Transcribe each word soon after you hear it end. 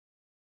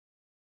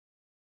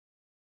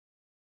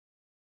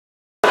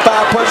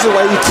punches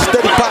away. He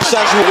steady pop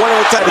shots you one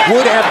at a time.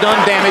 Would have done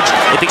damage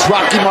if it's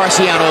Rocky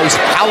Marciano's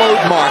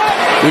hallowed mark,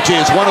 which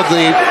is one of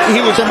the...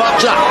 He was a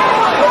much up.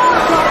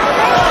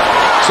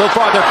 So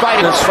far, they're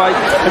fighting this fight.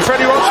 And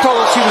Freddie Roach told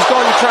us he was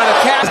going to try to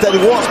tap that he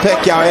wants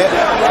Pacquiao at.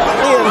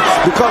 And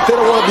because they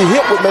don't want to be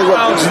hit with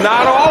Mayweather. It's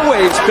not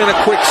always been a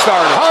quick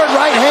starter. Hard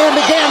right hand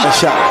again. The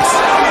shots.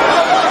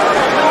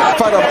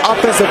 Fight an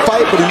offensive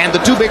fight, but and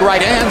the two big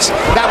right hands,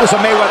 that was a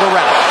Mayweather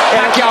round.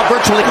 Pacquiao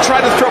virtually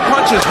tried to throw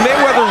punches.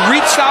 Mayweather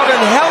reached out and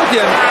held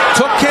him.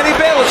 Took Kenny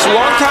Bayless a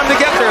long time to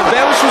get there.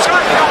 Bayless was...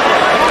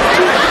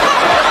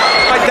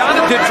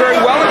 Maidana did very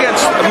well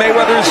against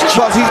Mayweather's...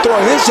 Because he's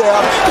throwing his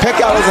jab,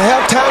 Pacquiao doesn't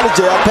have time to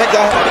jab.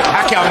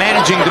 Pacquiao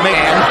managing to make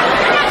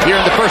here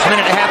in the first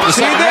minute and a half of the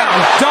second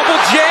round. Double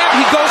jab,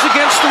 he goes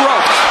against the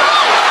ropes.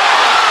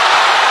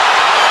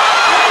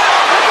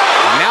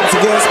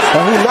 Against,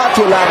 and who not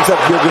to allow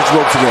himself to be against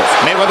ropes against.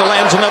 Mayweather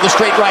lands another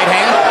straight right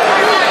hand.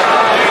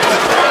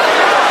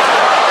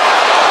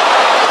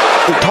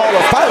 The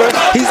taller fighter,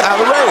 he's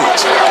out of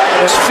range.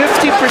 There's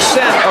 50%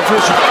 of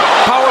his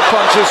power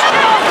punches.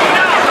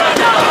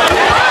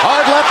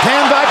 Hard left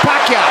hand by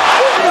Pacquiao.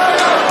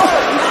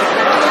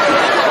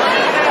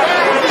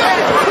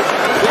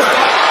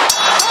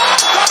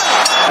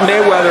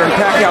 Mayweather and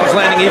Pacquiao's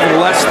landing even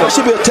less. He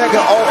should be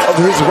attacking off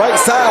of his right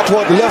side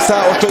toward the left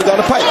side or straight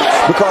down the pipe.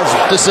 Because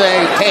to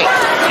say, hey,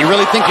 you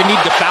really think you need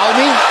to foul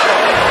me?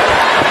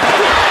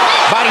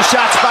 Body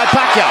shots by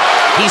Pacquiao.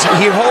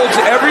 He holds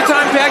every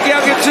time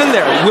Pacquiao gets in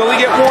there. Will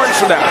he get warned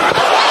for that?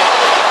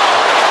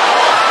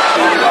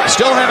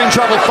 Still having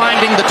trouble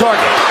finding the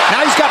target.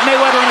 Now he's got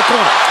Mayweather in the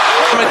corner.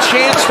 A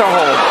chance to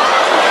hold.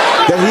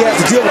 That he has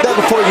to deal with that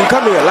before he can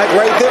come in, like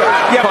right there.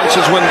 Yeah,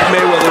 punches when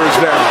Mayweather is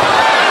there.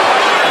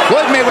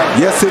 Floyd Mayweather.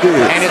 Yes, it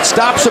is. And it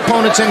stops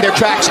opponents in their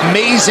tracks.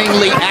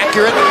 Amazingly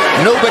accurate.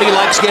 Nobody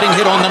likes getting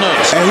hit on the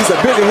nose. And he's a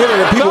bigger hitter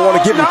than people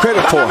want to give him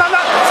credit for.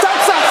 Stop.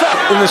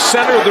 In the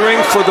center of the ring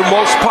for the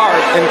most part,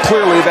 and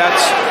clearly that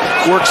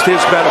works to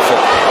his benefit.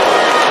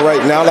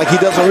 Right now, like he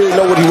doesn't really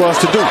know what he wants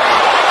to do.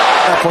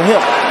 And for him.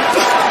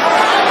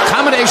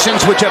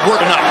 Combinations which have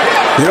worked enough.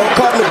 You don't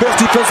call him the best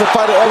defensive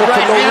fighter ever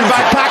for no reason. Right hand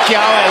by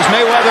Pacquiao as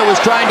Mayweather was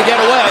trying to get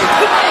away.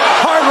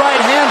 Hard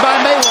right hand by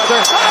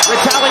Mayweather.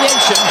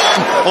 Retaliation.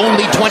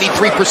 Only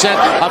 23%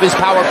 of his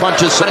power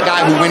punches. A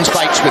guy who wins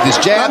fights with his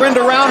jab. We're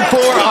into round 4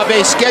 of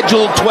a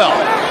scheduled 12.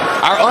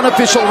 Our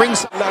unofficial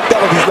ringside.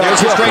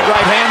 There's a straight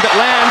right hand that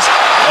lands.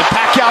 And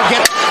Pacquiao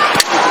gets...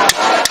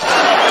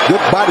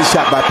 Good body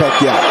shot by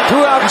Pacquiao.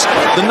 Throughout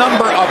the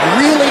number of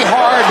really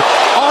hard,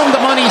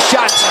 on-the-money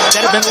shots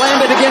that have been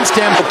landed against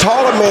him. A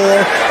taller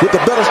man with the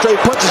better straight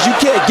punches, you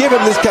can't give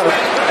him this kind of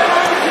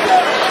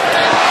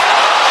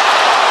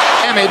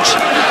damage.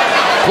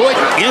 Floyd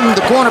in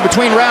the corner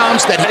between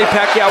rounds. That Manny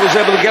Pacquiao was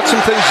able to get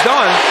some things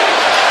done.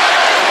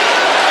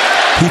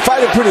 He's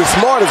fighting pretty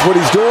smart is what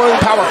he's doing.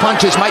 Power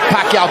punches might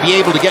Pacquiao be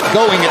able to get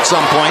going at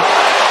some point.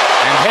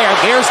 And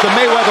there's the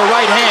Mayweather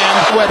right hand.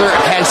 Mayweather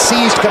has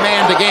seized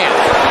command again.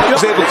 He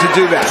was able to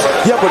do that.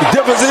 Yeah, but the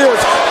difference is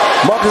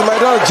Marcos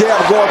Maidana jab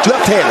going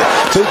left-handed.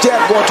 So his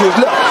jab going to his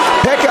left.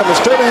 Pacquiao the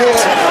straight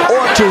ahead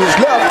or to his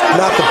left,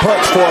 not the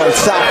punch for a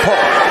southpaw.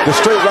 The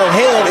straight right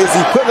hand is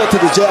equivalent to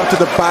the jab to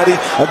the body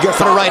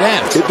against the right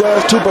hand. It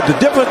does too, but the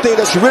different thing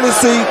that you really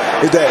see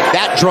is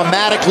that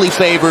dramatically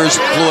favors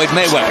Floyd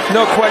Mayweather.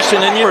 No question,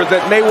 and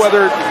that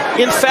Mayweather,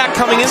 in fact,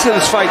 coming into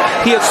this fight,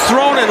 he has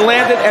thrown and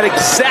landed at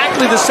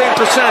exactly the same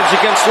percentage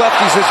against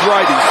lefties as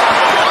righties.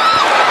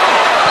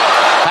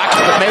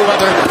 But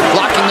Mayweather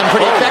blocking them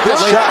pretty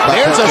effectively.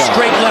 There's a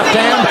straight left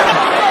hand.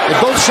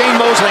 Both Shane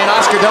Mosley and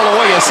Oscar De La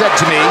Hoya said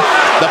to me,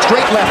 the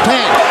straight left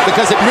hand,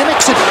 because it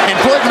mimics it, and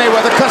Floyd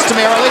Mayweather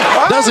customarily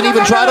doesn't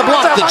even try to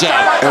block the jab.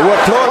 And what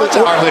Floyd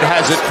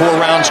has it 4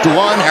 rounds to 1.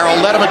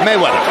 Harold led him at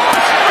Mayweather.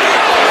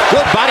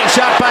 Good body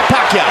shot by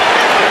Pacquiao.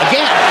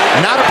 Again,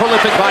 not a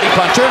prolific body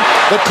puncher,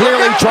 but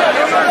clearly trying.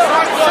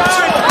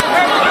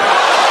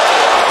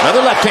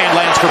 Another left hand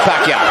lands for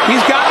Pacquiao.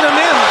 He's gotten him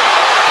in.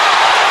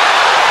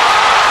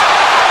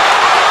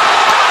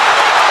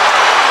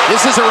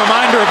 This is a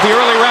reminder of the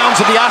early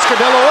rounds of the Oscar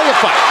De La Hoya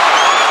fight.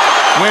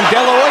 When De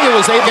La Hoya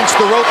was against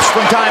the ropes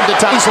from time to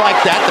time. He's like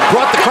that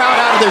brought the crowd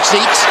out of their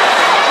seats,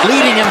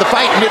 leading in the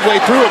fight midway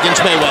through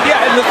against Mayweather.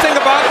 Yeah, and the thing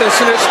about this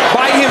is,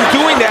 by him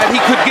doing that,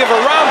 he could give a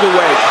round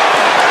away.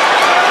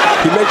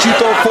 He makes you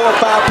throw 4 or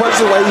 5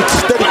 punches away. He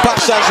steady pop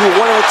shots you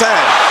one at a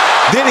time.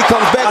 Then he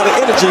comes back with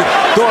energy,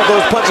 throwing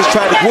those punches,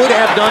 trying to... Would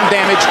have done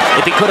damage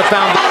if he could have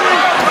found...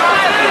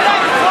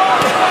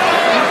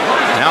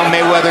 Now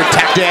Mayweather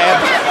tack jab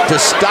to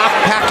stop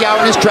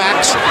Pacquiao in his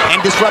tracks and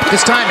disrupt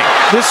his timing.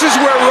 This is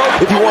where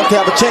if he wants to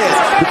have a chance,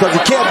 because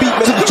he can't beat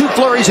me. To the 2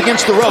 flurries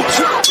against the ropes.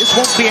 This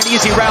won't be an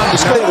easy round to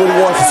score. I think what he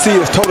wants to see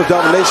is total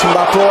domination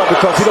by Floyd,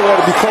 because he don't want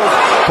to be close,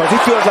 because he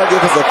feels like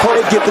if it's a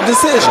close, get the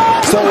decision.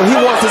 So he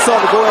wants his son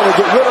to go in and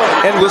get rid of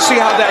him. And we'll see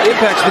how that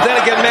impacts. But then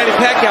again, Manny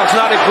Pacquiao's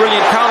not a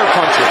brilliant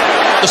counterpuncher.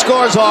 The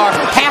scores are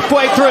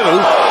halfway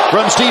through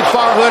from Steve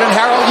Farhood and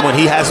Harold. When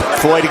he has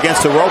Floyd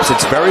against the ropes,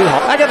 it's very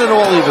hard. I got it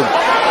all even.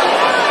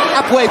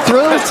 halfway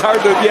through. It's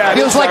hard to, yeah,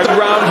 feels like the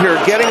round here.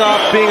 Getting off,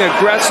 being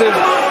aggressive.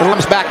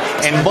 Comes back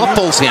and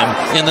muffles him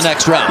in the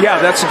next round. Yeah,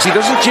 he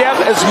doesn't jab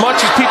as much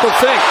as people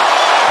think.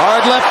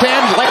 Hard left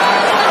hand,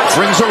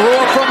 brings a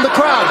roar from the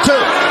crowd,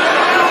 too.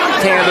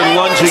 Hand and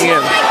lunging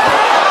in.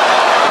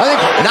 I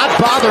think not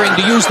bothering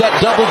to use that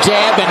double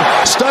jab and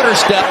stutter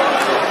step.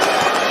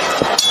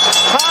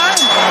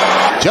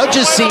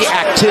 Judges see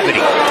activity.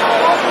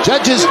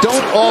 Judges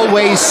don't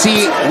always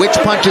see which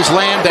punches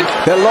land. And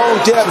that long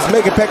jab is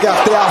making Pacquiao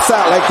stay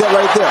outside like that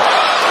right there.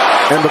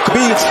 And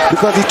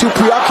because he's too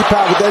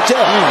preoccupied with that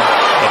jab.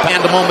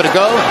 And a moment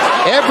ago,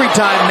 every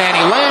time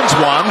Manny lands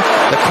one,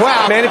 the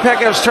crowd... Manny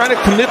Pacquiao is trying to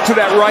commit to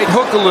that right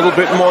hook a little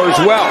bit more as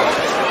well.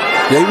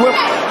 Yeah, he will.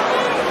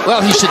 Well,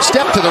 he should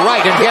step to the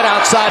right and get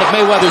outside of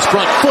Mayweather's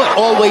front foot.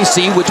 Always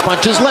see which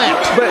punches land.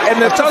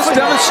 And it does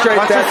demonstrate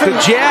that the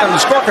jab on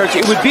the scorecards,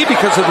 it would be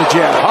because of the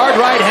jab. Hard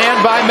right hand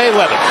by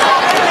Mayweather.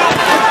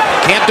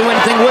 Can't do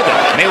anything with it.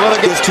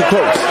 Mayweather gets too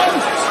close.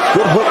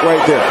 Good hook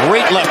right there.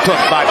 Great left hook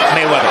by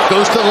Mayweather.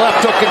 Goes to the left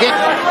hook again.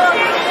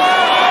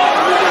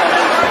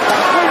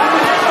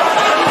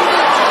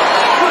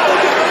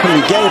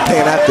 Game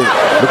plan, I think,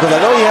 because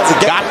I know he has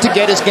got to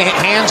get his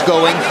hands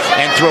going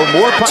and throw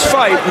more punches.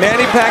 Fight,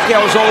 Manny Pacquiao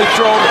has only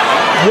thrown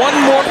one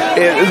more,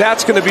 and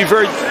that's going to be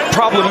very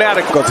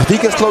problematic. Because if he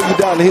can slow you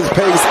down to his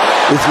pace,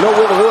 there's no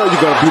way in the world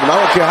you're going to beat him.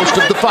 I don't care how much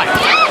of the fight.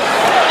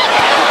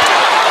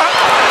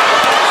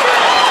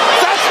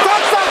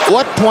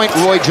 What point,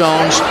 Roy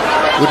Jones,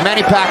 would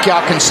Manny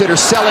Pacquiao consider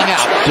selling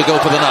out to go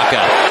for the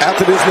knockout?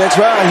 After this next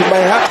round, he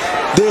might have.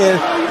 Then.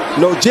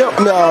 Floyd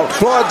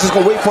just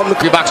gonna wait for him to...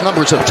 Box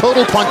numbers of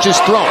total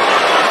punches thrown.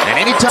 And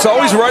anytime... It's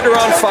always right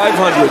around 500.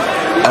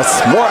 A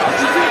smart...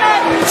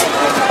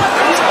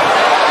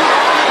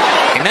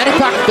 In Manny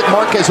Pacquiao,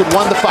 Marquez had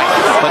won the fight.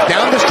 But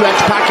down the stretch,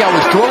 Pacquiao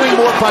was throwing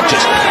more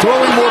punches.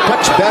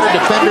 Better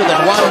defender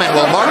than Juan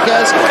Manuel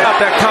Marquez. Got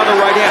that counter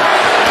right hand.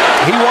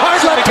 He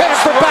wants left hand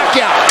for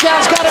Pacquiao.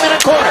 Pacquiao's got him in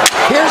a corner.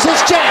 Here's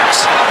his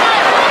chance.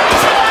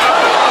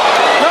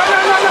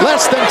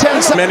 Less than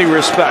 10 seconds. Many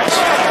respects.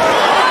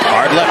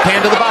 Hard left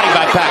hand to the body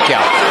by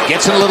Pacquiao.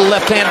 Gets in a little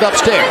left hand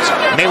upstairs.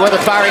 Mayweather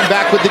firing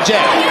back with the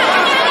jab.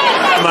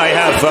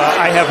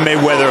 I have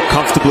Mayweather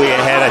comfortably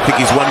ahead. I think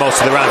he's won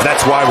most of the rounds.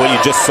 That's why what you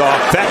just saw,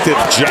 effective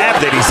jab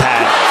that he's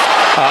had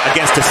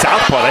against a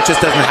southpaw. That just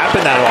doesn't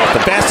happen that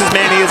often. Fast as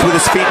Manny is with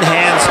his feet and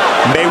hands,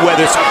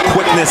 Mayweather's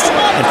quickness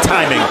and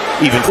timing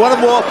even. One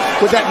more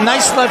with that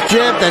nice left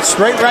jab, that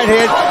straight right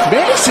hand.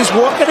 Manny's just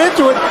walking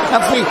into it.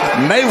 I think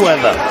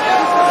Mayweather.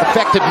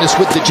 Effectiveness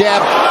with the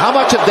jab. How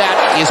much of that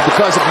is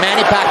because of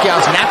Manny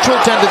Pacquiao's natural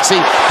tendency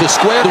to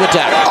square to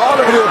attack? All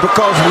of it is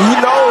because he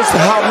knows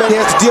how Manny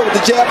has to deal with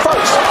the jab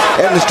first,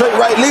 and the straight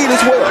right lead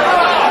as well.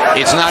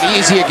 It's not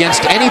easy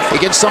against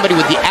somebody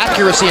with the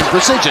accuracy and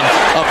precision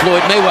of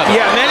Floyd Mayweather.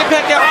 Yeah, Manny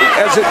Pacquiao,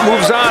 as it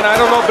moves on, I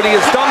don't know, but he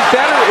has done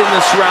better in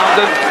this round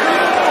than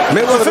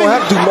Mayweather don't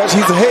have to do much.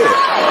 He's ahead.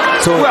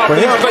 So but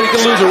he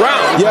can lose a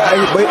round. Yeah,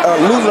 but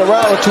losing a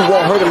round or two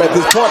won't hurt him at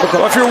this point. Because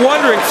if you're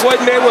wondering,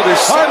 Floyd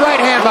Mayweather's hard right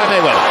hand by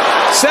Mayweather.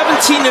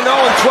 17-0 in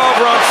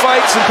 12-round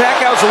fights, and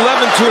Pacquiao's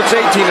 11-2. It's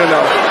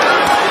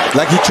 18-0.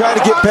 Like he tried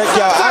to get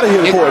Pacquiao out of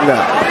here for it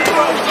now.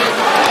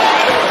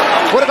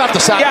 What about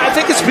the side? Yeah, I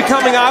think it's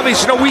becoming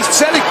obvious. You know, we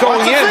said it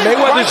going in.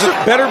 Mayweather's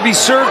better be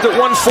served at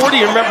 140.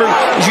 Remember,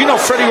 as you know,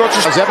 Freddie Roach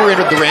has ever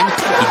entered the ring.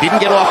 He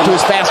didn't get off to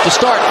his fastest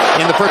start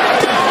in the first.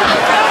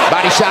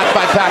 Body shot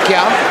by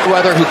Pacquiao.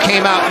 Mayweather, who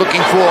came out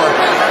looking for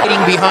hitting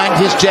behind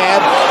his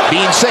jab,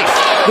 being safe.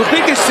 The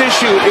biggest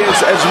issue is,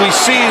 as we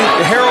see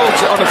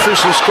Harold's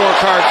unofficial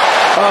scorecard,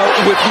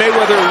 with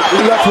Mayweather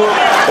left hook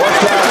or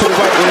slide to the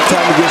right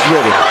anytime he gets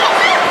ready.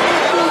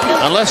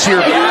 Unless you're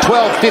 12,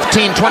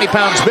 15, 20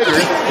 pounds bigger,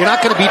 you're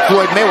not going to beat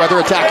Floyd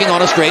Mayweather attacking on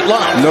a straight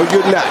line. No,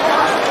 you're not.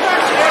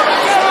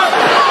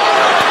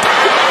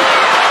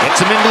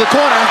 Gets him into the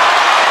corner.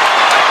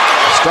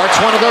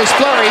 Starts one of those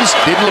flurries.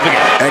 Didn't look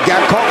again. And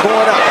got caught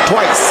going up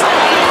twice.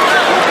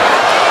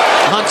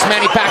 Hunts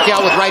Manny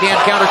Pacquiao with right hand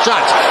counter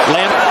shots.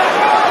 Land.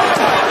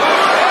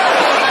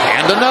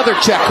 And another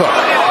check hook.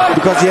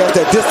 Because he has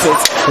that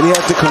distance and he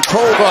has to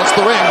control across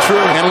the ring.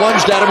 And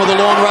lunged at him with a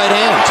long right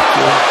hand.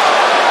 Yeah.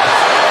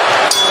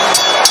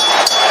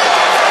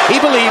 He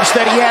believes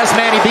that he has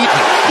Manny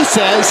beaten. He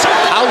says,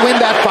 I'll win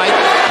that fight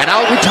and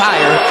I'll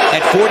retire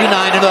at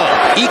 49-0.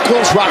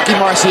 Equals Rocky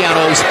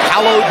Marciano's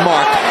hallowed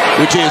mark,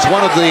 which is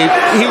one of the...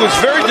 He was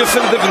very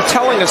definitive in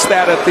telling us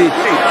that at the...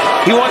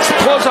 He wants to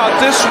close out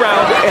this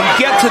round and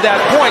get to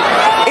that point.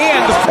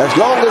 And as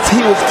long as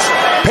he was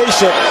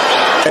patient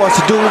and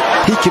wants to do,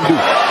 he can do.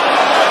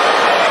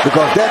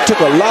 Because that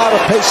took a lot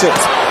of patience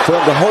for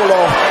him to hold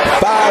off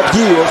 5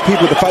 years,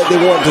 people to fight they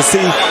wanted to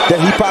see, that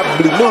he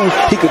probably knew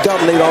he could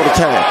dominate all the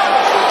time.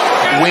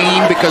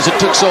 Wane because it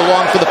took so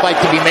long for the fight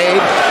to be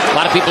made. A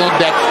lot of people looked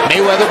at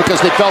Mayweather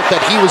because they felt that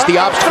he was the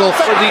obstacle.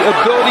 For the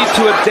ability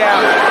to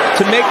adapt,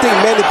 to make things.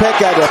 Manny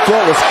Pacquiao, that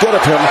Floyd was scared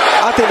of him.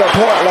 I think that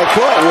point like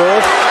Floyd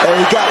was, and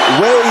he got a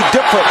way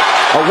different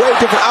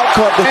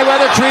outcome.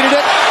 Mayweather treated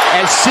it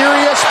as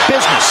serious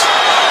business.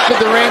 to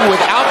the ring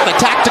without the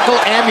tactical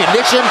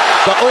ammunition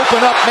to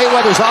open up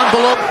Mayweather's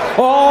envelope.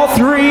 All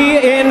three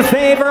in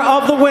favor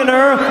of the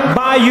winner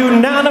by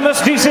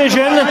unanimous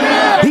decision.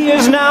 He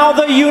is now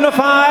the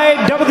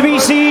unified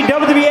WBC,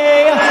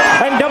 WBA,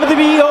 and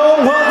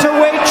WBO